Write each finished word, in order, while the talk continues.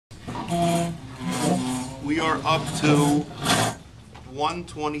We are up to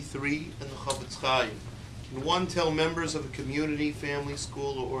 123 in the Chofetz Chaim. Can one tell members of a community, family,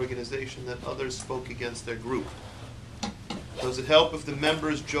 school, or organization that others spoke against their group? Does it help if the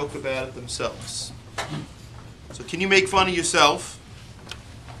members joke about it themselves? So can you make fun of yourself?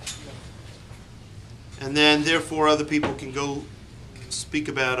 And then, therefore, other people can go speak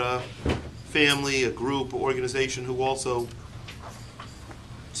about a family, a group, or organization who also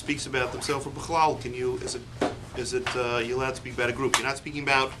speaks about themselves. Or b'chlal, can you? Is it you're allowed to speak about a group? You're not speaking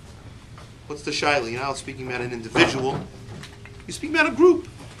about what's the shaila? You're not speaking about an individual. You're speaking about a group.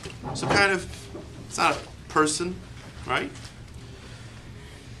 So kind of, it's not a person, right?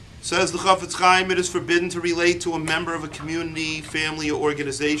 Says the Chofetz Chaim, it is forbidden to relate to a member of a community, family, or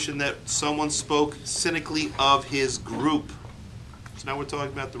organization that someone spoke cynically of his group. So now we're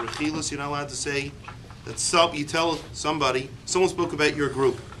talking about the rechilas. You're not allowed to say that you tell somebody, someone spoke about your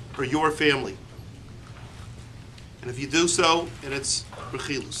group or your family. And if you do so, and it's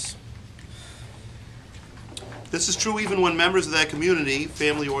rechilas. This is true even when members of that community,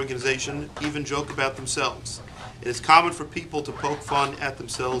 family, or organization even joke about themselves. It is common for people to poke fun at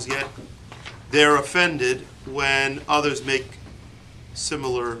themselves, yet they're offended when others make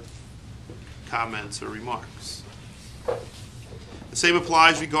similar comments or remarks. The same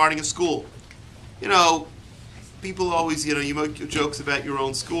applies regarding a school. You know, people always, you make jokes about your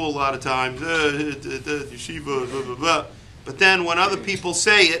own school a lot of times, yeshiva, blah, blah, blah. But then when other people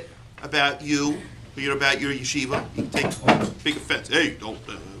say it about you, or about your yeshiva, you take big offense. Hey, don't,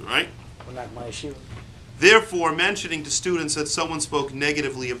 right? Well, not my yeshiva. Therefore, mentioning to students that someone spoke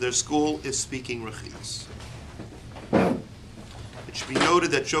negatively of their school is speaking rechilas. It should be noted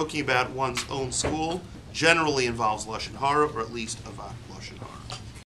that joking about one's own school generally involves Lashon Hora, or at least a